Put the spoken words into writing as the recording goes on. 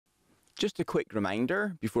Just a quick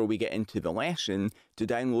reminder before we get into the lesson to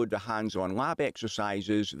download the hands-on lab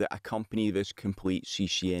exercises that accompany this complete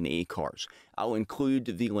CCNA course. I'll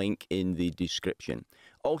include the link in the description.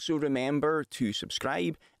 Also remember to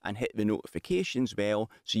subscribe and hit the notifications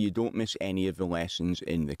bell so you don't miss any of the lessons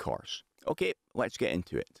in the course. Okay, let's get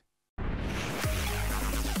into it.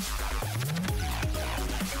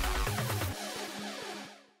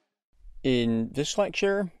 In this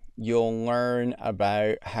lecture, you'll learn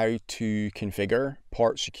about how to configure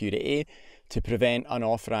port security to prevent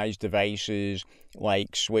unauthorized devices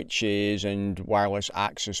like switches and wireless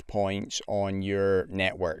access points on your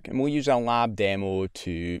network. And we'll use a lab demo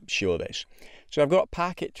to show this. So I've got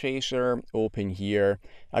Packet Tracer open here.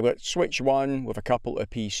 I've got switch 1 with a couple of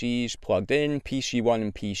PCs plugged in, PC1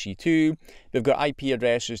 and PC2. They've got IP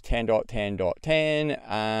addresses 10.10.10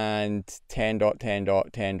 and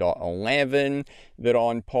 10.10.10.11. They're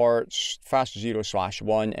on ports fast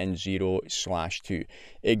 0/1 and 0/2.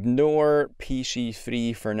 Ignore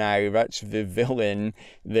PC3 for now. That's the villain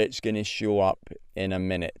that's going to show up in a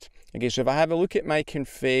minute. Okay, so if I have a look at my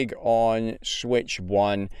config on switch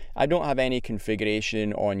 1, I don't have any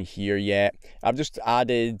configuration on here yet. I've just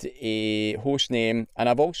added a host name, and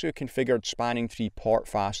I've also configured spanning tree port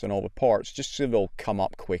fast on all the ports, just so they'll come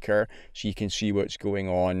up quicker, so you can see what's going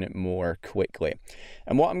on more quickly.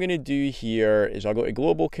 And what I'm going to do here is I'll go to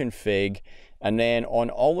global config, and then on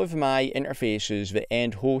all of my interfaces, the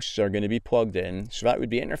end hosts are going to be plugged in. So that would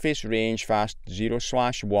be interface range fast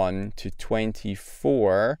 0/1 to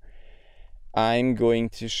 24. I'm going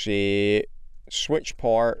to say switch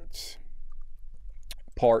port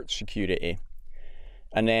security.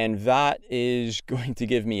 And then that is going to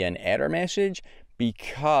give me an error message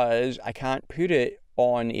because I can't put it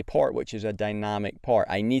on a port which is a dynamic port.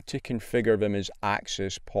 I need to configure them as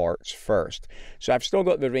access ports first. So I've still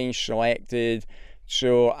got the range selected,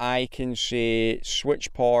 so I can say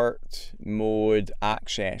switch port mode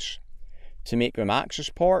access to make them access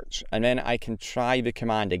ports, and then I can try the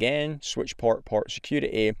command again, switch port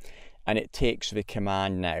security, and it takes the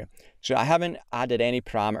command now. So I haven't added any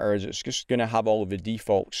parameters, it's just going to have all of the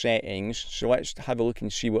default settings. So let's have a look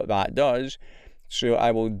and see what that does. So I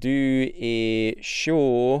will do a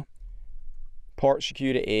show port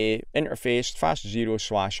security interface fast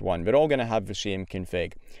 0/1. They're all going to have the same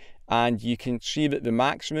config. And you can see that the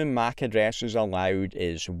maximum MAC addresses allowed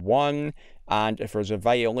is 1, and if there's a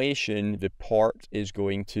violation, the port is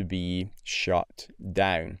going to be shut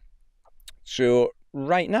down. So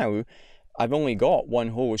right now, I've only got one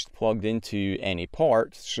host plugged into any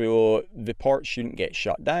port, so the port shouldn't get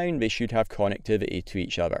shut down. They should have connectivity to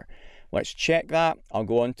each other. Let's check that. I'll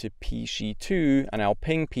go on to PC2 and I'll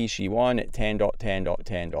ping PC1 at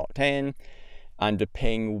 10.10.10.10. and the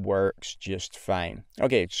ping works just fine.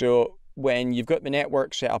 Okay, so when you've got the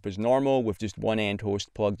network set up as normal with just one end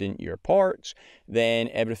host plugged into your ports, then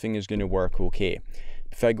everything is going to work okay.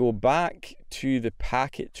 If I go back to the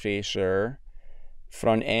Packet Tracer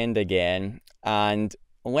front end again, and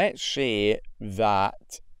let's say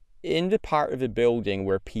that in the part of the building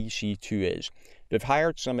where PC2 is, they've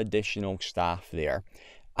hired some additional staff there,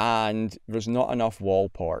 and there's not enough wall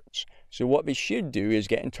ports. So what they should do is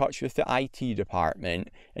get in touch with the IT department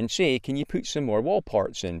and say, can you put some more wall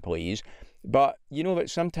ports in, please? But you know that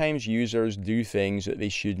sometimes users do things that they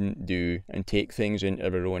shouldn't do and take things into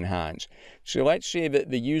their own hands. So let's say that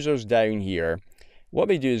the users down here, what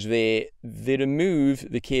they do is they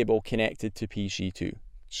remove the cable connected to PC2.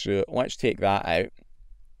 So let's take that out.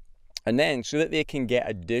 And then so that they can get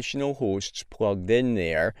additional hosts plugged in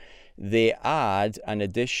there, they add an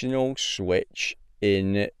additional switch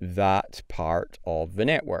in that part of the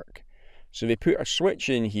network. So they put a switch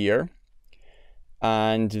in here,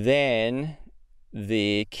 and then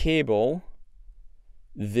they cable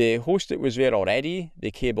the host that was there already,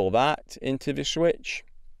 they cable that into the switch,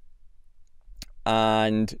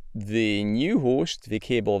 and the new host, they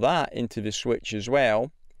cable that into the switch as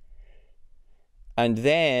well, and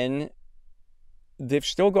then they've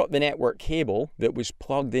still got the network cable that was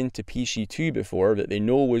plugged into PC2 before that they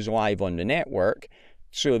know was live on the network,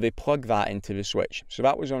 so they plug that into the switch. So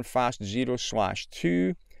that was on fast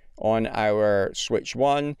 0/2 on our switch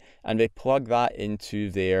 1, and they plug that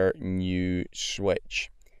into their new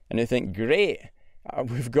switch. And they think, great,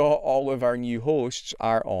 we've got all of our new hosts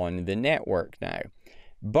are on the network now.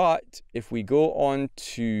 But if we go on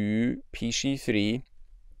to PC3,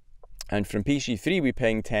 and from PC3 we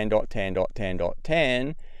ping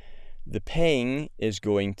 10.10.10.10, the ping is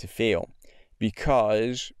going to fail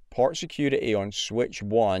because port security on switch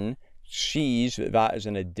 1 sees that that is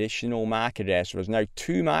an additional MAC address. There's now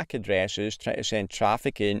 2 MAC addresses trying to send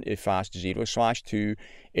traffic into fast 0/2.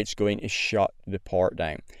 It's going to shut the port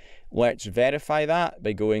down. Let's verify that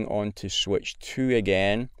by going on to switch 2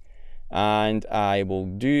 again. And I will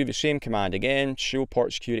do the same command again, show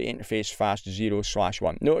port security interface fast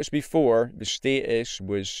 0/1. Notice before the status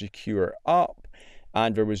was secure up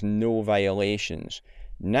and there was no violations.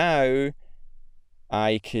 Now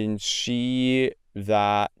I can see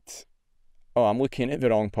that, oh, I'm looking at the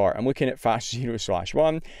wrong part. I'm looking at fast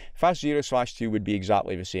 0/1. Fast 0/2 would be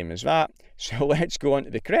exactly the same as that. So let's go on to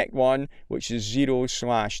the correct one, which is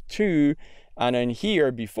 0/2. And in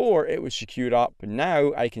here, before it was secure up,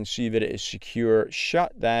 now I can see that it is secure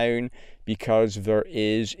shut down because there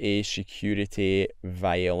is a security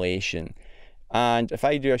violation. And if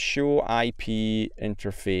I do a show IP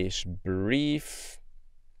interface brief,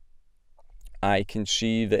 I can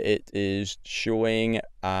see that it is showing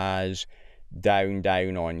as down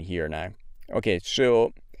on here now. Okay,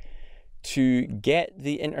 so to get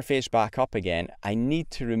the interface back up again, I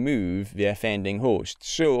need to remove the offending host.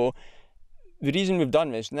 So the reason we've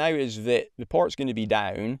done this now is that the port's going to be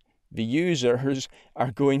down. The users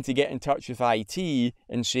are going to get in touch with IT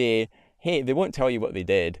and say, hey, they won't tell you what they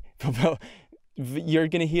did, but you're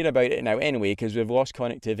going to hear about it now anyway because we've lost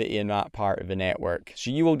connectivity in that part of the network.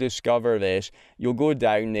 So you will discover this. You'll go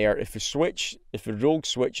down there. If the rogue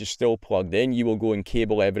switch is still plugged in, you will go and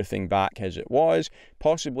cable everything back as it was.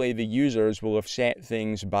 Possibly the users will have set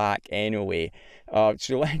things back anyway.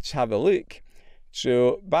 So let's have a look.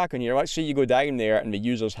 So back on here, let's say you go down there and the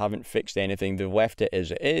users haven't fixed anything. They've left it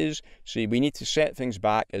as it is. So we need to set things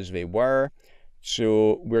back as they were.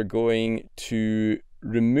 So we're going to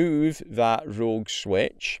remove that rogue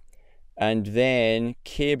switch and then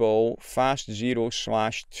cable fast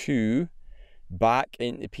 0/2 back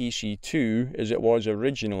into PC2 as it was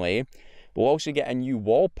originally. We'll also get a new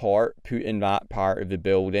wall port put in that part of the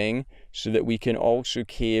building so that we can also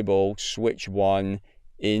cable switch 1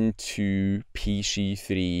 into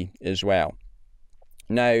PC3 as well.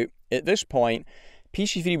 Now, at this point,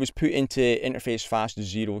 PC3 was put into interface fast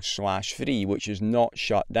 0/3, which is not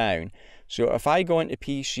shut down. So if I go into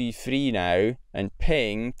PC3 now and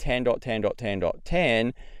ping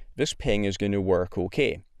 10.10.10.10, this ping is going to work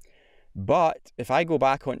okay. But if I go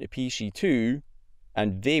back onto PC2,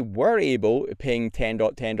 and they were able to ping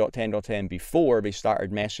 10.10.10.10 before they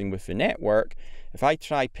started messing with the network, if I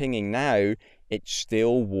try pinging now, it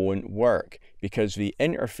still won't work because the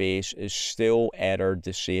interface is still error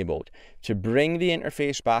disabled. To bring the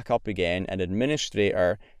interface back up again, an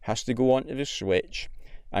administrator has to go onto the switch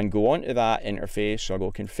and go onto that interface. So I'll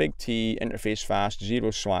go config T, interface fast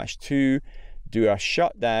 0/2, do a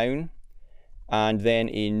shutdown, and then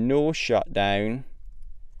a no shutdown,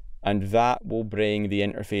 and that will bring the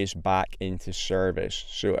interface back into service.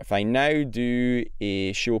 So if I now do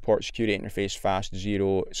a show port security interface fast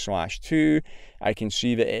 0/2, I can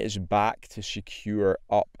see that it is back to secure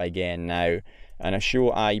up again now. And a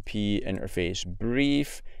show IP interface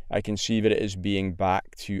brief, I can see that it is being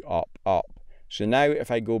back to up. So now if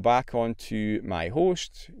I go back onto my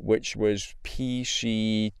host, which was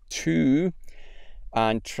PC2,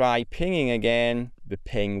 and try pinging again, the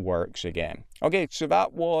ping works again. Okay, so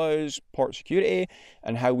that was port security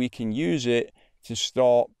and how we can use it to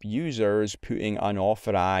stop users putting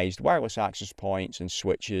unauthorized wireless access points and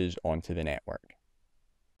switches onto the network.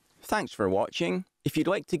 Thanks for watching. If you'd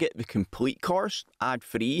like to get the complete course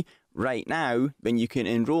ad-free right now, then you can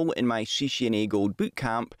enroll in my CCNA Gold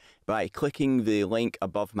Bootcamp by clicking the link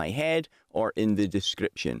above my head or in the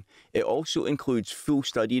description. It also includes full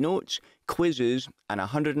study notes, quizzes, and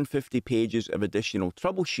 150 pages of additional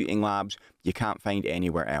troubleshooting labs you can't find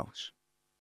anywhere else.